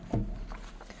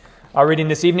Our reading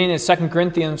this evening is 2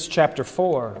 Corinthians chapter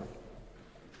 4.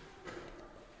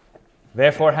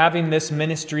 Therefore, having this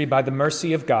ministry by the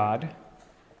mercy of God,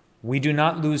 we do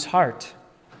not lose heart,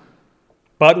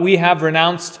 but we have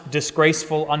renounced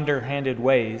disgraceful, underhanded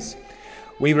ways.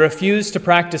 We refuse to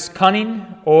practice cunning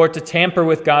or to tamper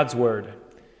with God's word.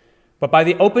 But by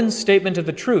the open statement of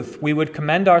the truth, we would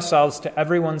commend ourselves to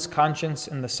everyone's conscience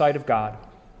in the sight of God.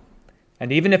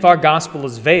 And even if our gospel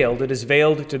is veiled, it is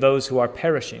veiled to those who are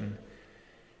perishing.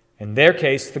 In their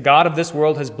case, the God of this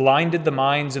world has blinded the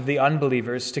minds of the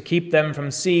unbelievers to keep them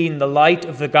from seeing the light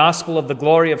of the gospel of the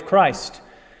glory of Christ,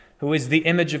 who is the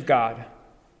image of God.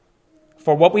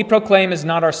 For what we proclaim is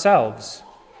not ourselves,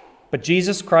 but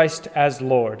Jesus Christ as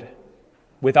Lord,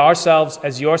 with ourselves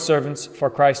as your servants for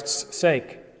Christ's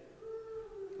sake.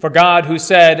 For God, who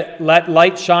said, "Let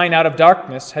light shine out of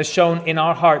darkness," has shone in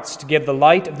our hearts to give the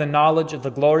light of the knowledge of the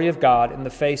glory of God in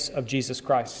the face of Jesus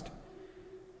Christ.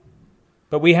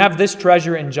 But we have this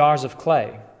treasure in jars of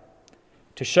clay,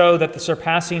 to show that the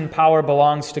surpassing power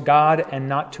belongs to God and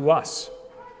not to us.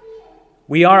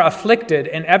 We are afflicted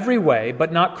in every way,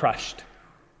 but not crushed,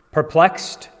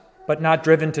 perplexed, but not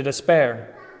driven to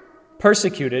despair,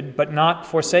 persecuted, but not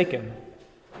forsaken,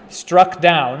 struck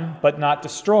down, but not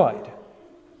destroyed,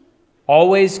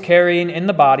 always carrying in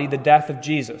the body the death of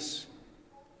Jesus,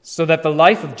 so that the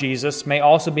life of Jesus may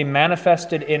also be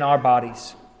manifested in our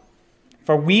bodies.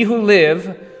 For we who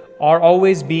live are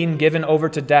always being given over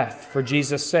to death for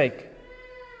Jesus' sake,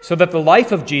 so that the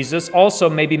life of Jesus also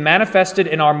may be manifested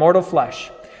in our mortal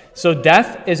flesh. So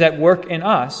death is at work in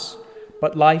us,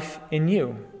 but life in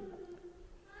you.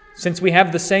 Since we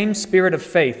have the same spirit of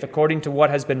faith according to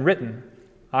what has been written,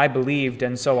 "I believed,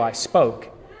 and so I spoke,"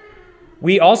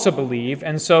 we also believe,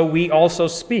 and so we also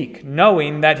speak,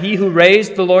 knowing that he who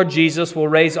raised the Lord Jesus will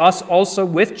raise us also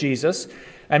with Jesus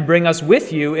and bring us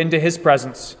with you into his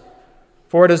presence.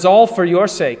 For it is all for your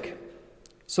sake,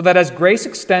 so that as grace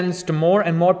extends to more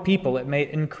and more people, it may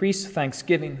increase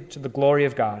thanksgiving to the glory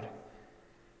of God.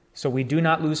 So we do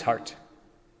not lose heart.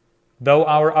 Though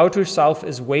our outer self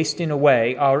is wasting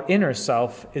away, our inner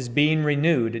self is being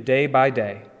renewed day by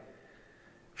day.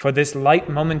 For this light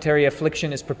momentary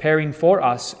affliction is preparing for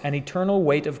us an eternal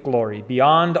weight of glory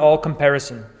beyond all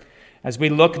comparison, as we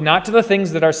look not to the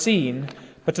things that are seen,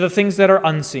 but to the things that are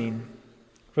unseen.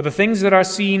 For the things that are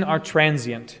seen are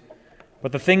transient,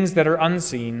 but the things that are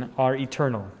unseen are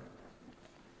eternal.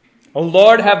 O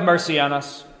Lord, have mercy on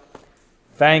us.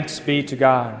 Thanks be to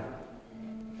God.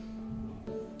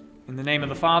 In the name of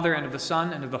the Father, and of the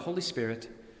Son, and of the Holy Spirit.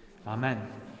 Amen.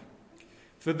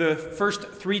 For the first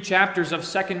 3 chapters of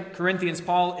 2 Corinthians,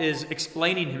 Paul is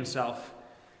explaining himself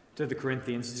to the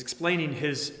Corinthians. He's explaining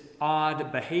his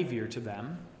odd behavior to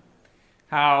them,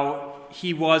 how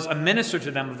he was a minister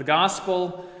to them of the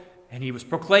gospel, and he was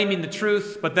proclaiming the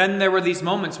truth, but then there were these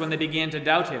moments when they began to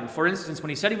doubt him. For instance, when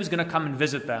he said he was going to come and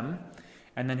visit them,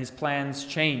 and then his plans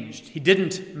changed. He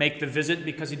didn't make the visit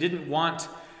because he didn't want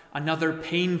another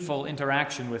painful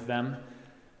interaction with them.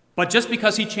 But just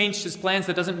because he changed his plans,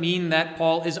 that doesn't mean that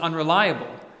Paul is unreliable.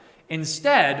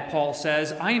 Instead, Paul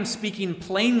says, "I am speaking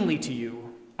plainly to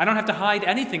you. I don't have to hide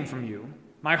anything from you.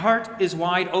 My heart is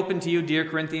wide open to you, dear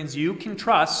Corinthians. You can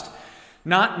trust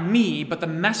not me, but the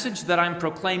message that I'm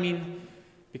proclaiming,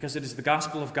 because it is the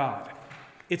gospel of God.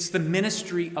 It's the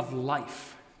ministry of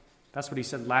life." That's what he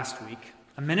said last week.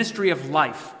 A ministry of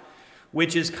life,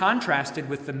 which is contrasted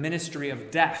with the ministry of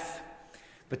death.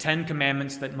 The 10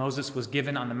 Commandments that Moses was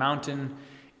given on the mountain,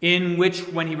 in which,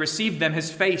 when he received them,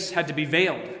 his face had to be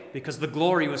veiled because the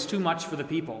glory was too much for the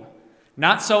people.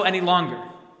 Not so any longer.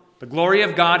 The glory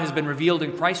of God has been revealed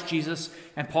in Christ Jesus,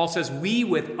 and Paul says, we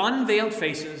with unveiled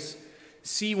faces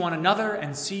see one another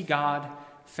and see God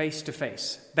face to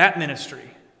face. That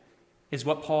ministry is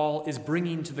what Paul is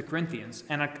bringing to the Corinthians.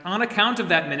 And on account of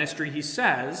that ministry, he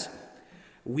says,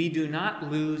 we do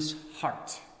not lose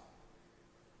heart.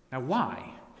 Now,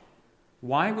 why?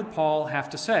 Why would Paul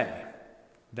have to say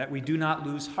that we do not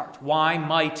lose heart? Why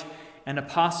might an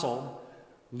apostle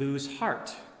lose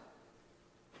heart?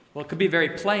 Well, it could be very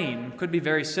plain, could be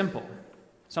very simple.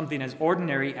 Something as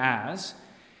ordinary as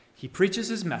he preaches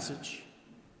his message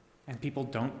and people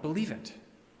don't believe it.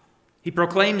 He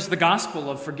proclaims the gospel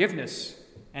of forgiveness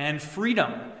and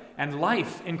freedom and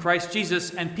life in Christ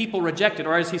Jesus, and people reject it.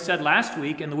 Or as he said last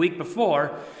week and the week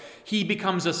before, he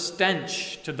becomes a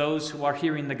stench to those who are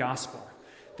hearing the gospel.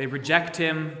 They reject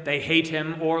him, they hate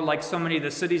him, or like so many of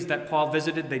the cities that Paul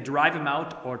visited, they drive him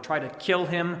out or try to kill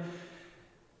him.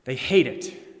 They hate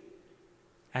it.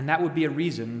 And that would be a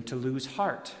reason to lose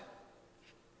heart.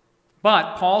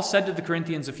 But Paul said to the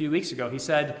Corinthians a few weeks ago, he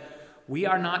said, we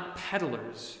are not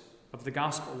peddlers of the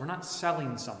gospel. We're not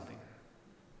selling something.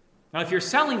 Now, if you're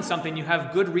selling something, you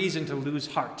have good reason to lose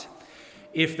heart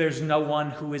if there's no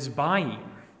one who is buying.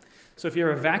 So if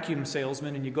you're a vacuum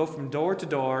salesman and you go from door to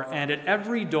door, and at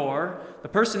every door, the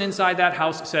person inside that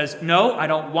house says, "No, I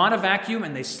don't want a vacuum,"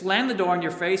 and they slam the door in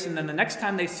your face, and then the next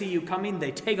time they see you coming,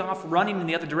 they take off running in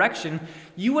the other direction,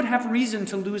 you would have reason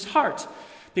to lose heart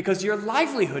because your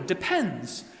livelihood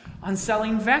depends on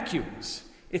selling vacuums.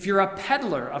 If you're a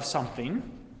peddler of something,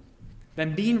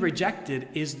 then being rejected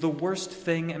is the worst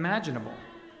thing imaginable.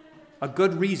 A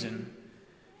good reason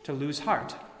to lose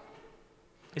heart.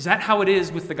 Is that how it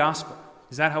is with the gospel?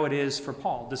 Is that how it is for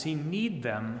Paul? Does he need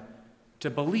them to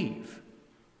believe?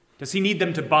 Does he need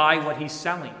them to buy what he's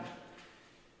selling?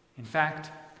 In fact,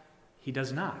 he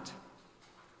does not.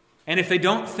 And if they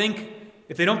don't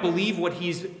believe what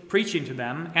he's preaching to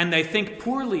them, and they think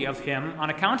poorly of him on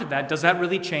account of that, does that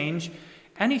really change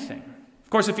anything? Of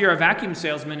course, if you're a vacuum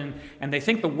salesman and they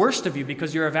think the worst of you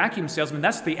because you're a vacuum salesman,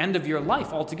 that's the end of your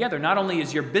life altogether. Not only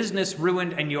is your business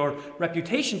ruined and your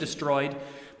reputation destroyed,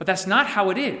 but that's not how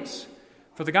it is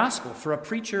for the gospel, for a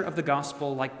preacher of the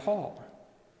gospel like Paul.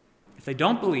 If they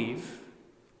don't believe,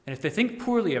 and if they think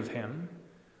poorly of him,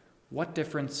 what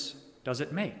difference does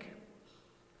it make?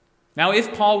 Now,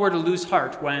 if Paul were to lose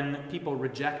heart when people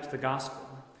reject the gospel,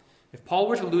 if Paul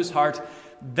were to lose heart,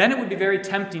 then it would be very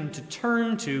tempting to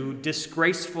turn to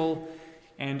disgraceful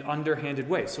and underhanded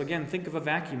ways. So again, think of a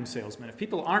vacuum salesman. If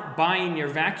people aren't buying your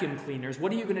vacuum cleaners,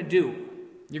 what are you going to do?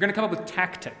 You're going to come up with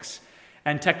tactics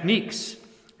and techniques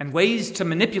and ways to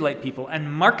manipulate people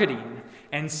and marketing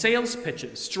and sales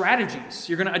pitches, strategies.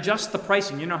 You're going to adjust the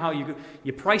pricing. You know how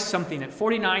you price something at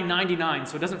 $49.99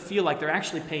 so it doesn't feel like they're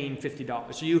actually paying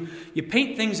 $50. So you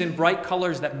paint things in bright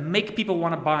colors that make people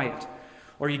want to buy it.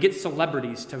 Or you get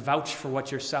celebrities to vouch for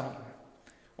what you're selling.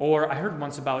 Or I heard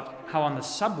once about how on the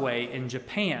subway in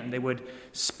Japan, they would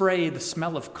spray the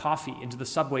smell of coffee into the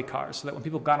subway cars so that when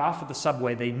people got off of the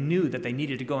subway, they knew that they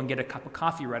needed to go and get a cup of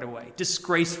coffee right away.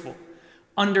 Disgraceful,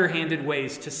 underhanded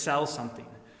ways to sell something.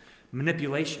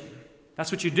 Manipulation.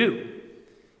 That's what you do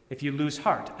if you lose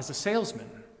heart as a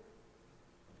salesman.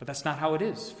 But that's not how it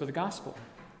is for the gospel.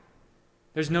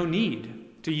 There's no need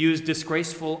to use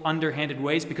disgraceful, underhanded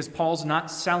ways because Paul's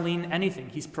not selling anything.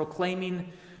 He's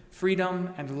proclaiming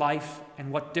freedom and life,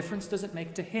 and what difference does it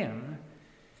make to him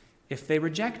if they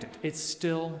reject it? It's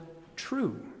still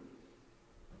true.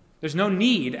 There's no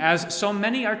need, as so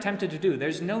many are tempted to do,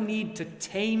 there's no need to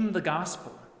tame the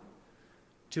gospel,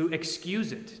 to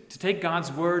excuse it, to take God's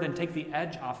word and take the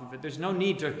edge off of it. There's no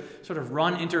need to sort of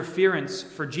run interference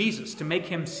for Jesus, to make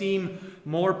him seem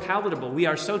more palatable. We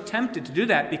are so tempted to do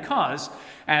that because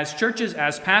as churches,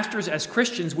 as pastors, as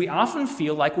Christians, we often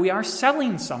feel like we are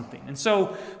selling something. And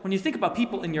so when you think about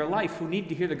people in your life who need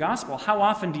to hear the gospel, how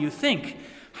often do you think,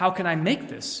 how can I make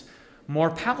this more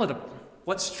palatable?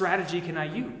 What strategy can I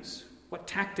use? What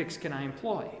tactics can I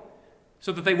employ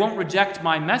so that they won't reject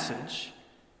my message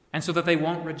and so that they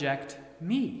won't reject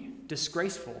me?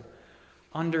 Disgraceful,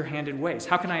 underhanded ways.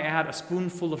 How can I add a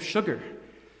spoonful of sugar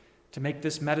to make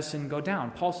this medicine go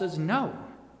down? Paul says, no,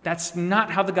 that's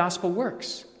not how the gospel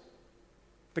works.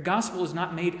 The gospel is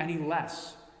not made any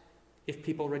less if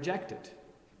people reject it.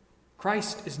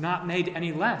 Christ is not made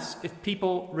any less if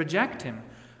people reject him.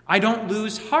 I don't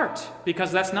lose heart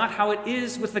because that's not how it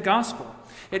is with the gospel.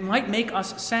 It might make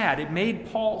us sad. It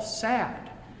made Paul sad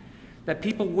that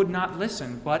people would not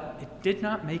listen, but it did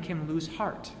not make him lose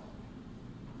heart.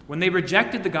 When they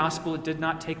rejected the gospel, it did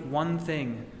not take one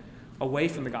thing away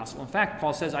from the gospel. In fact,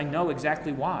 Paul says, I know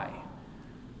exactly why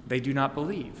they do not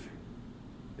believe.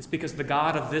 It's because the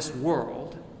God of this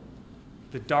world,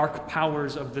 the dark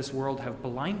powers of this world have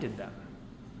blinded them.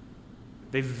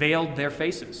 They've veiled their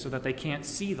faces so that they can't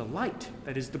see the light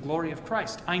that is the glory of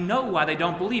Christ. I know why they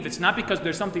don't believe. It's not because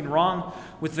there's something wrong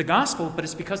with the gospel, but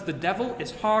it's because the devil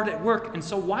is hard at work. And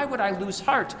so why would I lose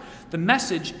heart? The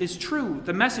message is true.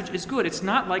 The message is good. It's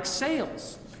not like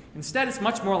sales. Instead, it's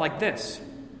much more like this.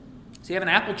 So you have an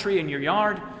apple tree in your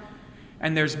yard,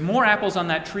 and there's more apples on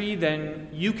that tree than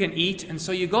you can eat. And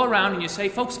so you go around and you say,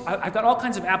 folks, I've got all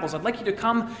kinds of apples. I'd like you to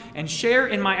come and share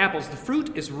in my apples. The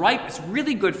fruit is ripe. It's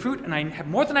really good fruit, and I have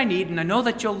more than I need, and I know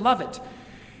that you'll love it.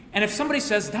 And if somebody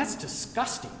says, that's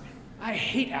disgusting, I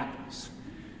hate apples,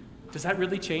 does that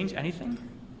really change anything?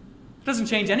 It doesn't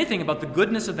change anything about the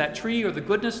goodness of that tree or the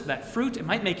goodness of that fruit. It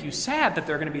might make you sad that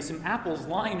there are going to be some apples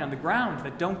lying on the ground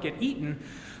that don't get eaten.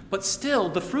 But still,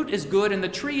 the fruit is good and the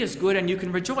tree is good and you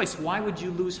can rejoice. Why would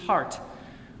you lose heart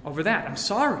over that? I'm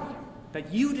sorry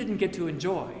that you didn't get to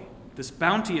enjoy this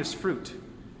bounteous fruit.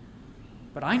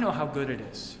 But I know how good it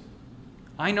is.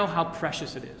 I know how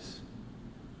precious it is.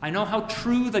 I know how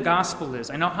true the gospel is.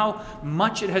 I know how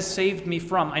much it has saved me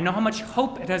from. I know how much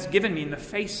hope it has given me in the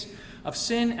face of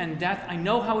sin and death. I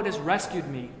know how it has rescued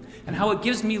me and how it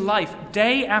gives me life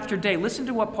day after day. Listen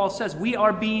to what Paul says. We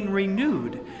are being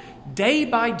renewed day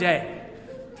by day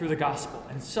through the gospel.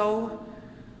 And so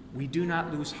we do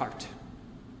not lose heart.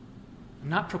 I'm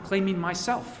not proclaiming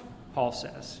myself, Paul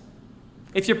says.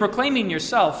 If you're proclaiming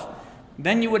yourself,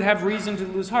 then you would have reason to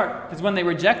lose heart. Because when they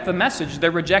reject the message,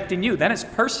 they're rejecting you. Then it's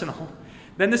personal.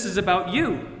 Then this is about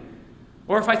you.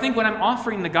 Or if I think when I'm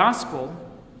offering the gospel,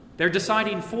 they're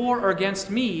deciding for or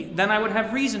against me, then I would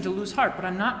have reason to lose heart. But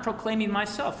I'm not proclaiming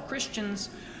myself. Christians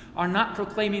are not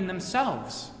proclaiming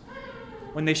themselves.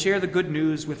 When they share the good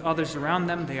news with others around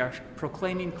them, they are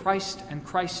proclaiming Christ and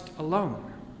Christ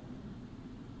alone.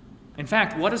 In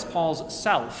fact, what does Paul's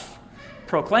self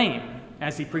proclaim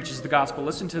as he preaches the gospel?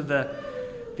 Listen to the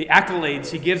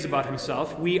accolades he gives about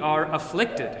himself. We are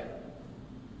afflicted.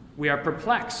 We are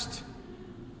perplexed.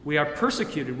 We are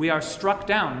persecuted. We are struck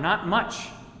down. Not much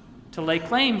to lay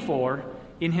claim for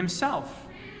in himself.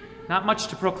 Not much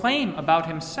to proclaim about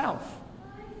himself.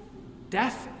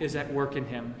 Death is at work in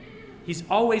him. He's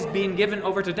always being given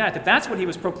over to death. If that's what he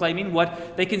was proclaiming,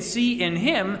 what they can see in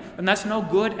him, then that's no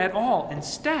good at all.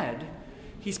 Instead,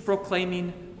 he's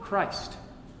proclaiming Christ.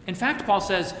 In fact, Paul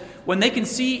says, when they can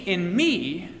see in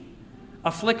me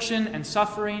affliction and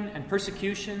suffering and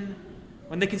persecution,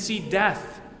 when they can see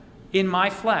death in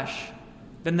my flesh,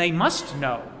 then they must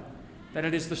know that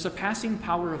it is the surpassing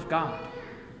power of God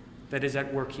that is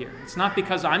at work here. It's not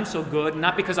because I'm so good,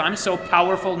 not because I'm so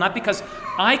powerful, not because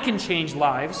I can change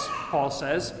lives, Paul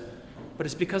says, but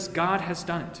it's because God has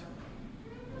done it.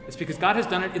 It's because God has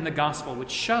done it in the gospel, which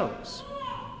shows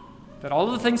that all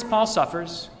of the things Paul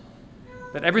suffers,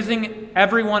 that everything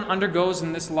everyone undergoes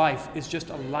in this life is just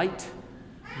a light,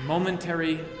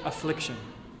 momentary affliction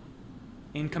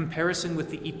in comparison with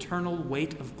the eternal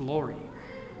weight of glory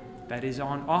that is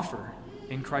on offer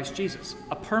in Christ Jesus.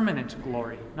 A permanent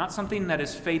glory, not something that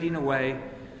is fading away,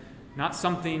 not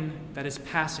something that is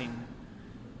passing,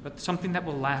 but something that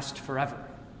will last forever.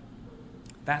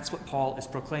 That's what Paul is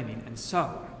proclaiming, and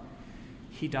so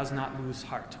he does not lose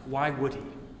heart. Why would he?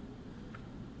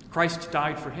 Christ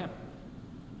died for him.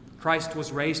 Christ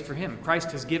was raised for him.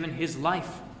 Christ has given his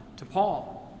life to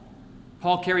Paul.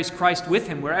 Paul carries Christ with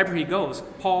him wherever he goes.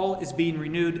 Paul is being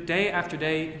renewed day after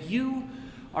day. You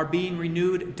are being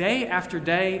renewed day after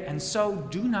day, and so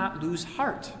do not lose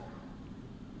heart.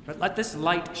 But let this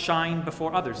light shine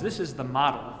before others. This is the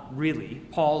model, really,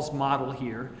 Paul's model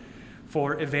here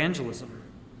for evangelism.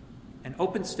 An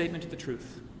open statement of the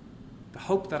truth. The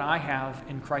hope that I have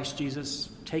in Christ Jesus,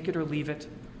 take it or leave it.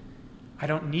 I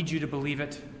don't need you to believe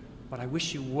it, but I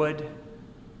wish you would.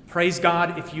 Praise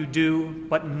God if you do,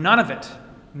 but none of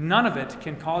it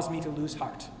can cause me to lose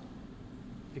heart.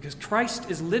 Because Christ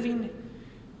is living,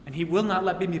 and he will not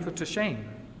let me be put to shame.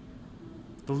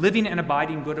 The living and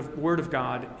abiding Word of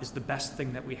God is the best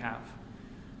thing that we have.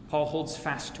 Paul holds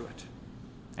fast to it.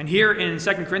 And here in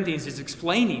 2 Corinthians, he's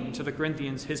explaining to the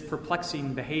Corinthians his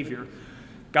perplexing behavior.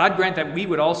 God grant that we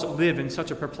would also live in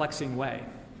such a perplexing way,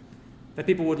 that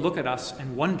people would look at us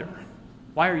and wonder,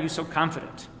 why are you so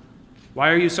confident? Why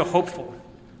are you so hopeful?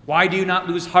 Why do you not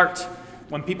lose heart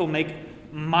when people make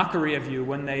mockery of you,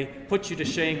 when they put you to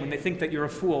shame, when they think that you're a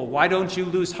fool? Why don't you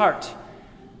lose heart?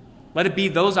 Let it be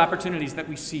those opportunities that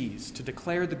we seize to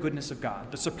declare the goodness of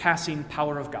God, the surpassing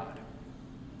power of God,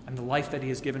 and the life that he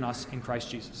has given us in Christ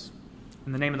Jesus.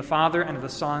 In the name of the Father, and of the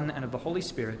Son, and of the Holy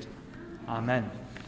Spirit, amen.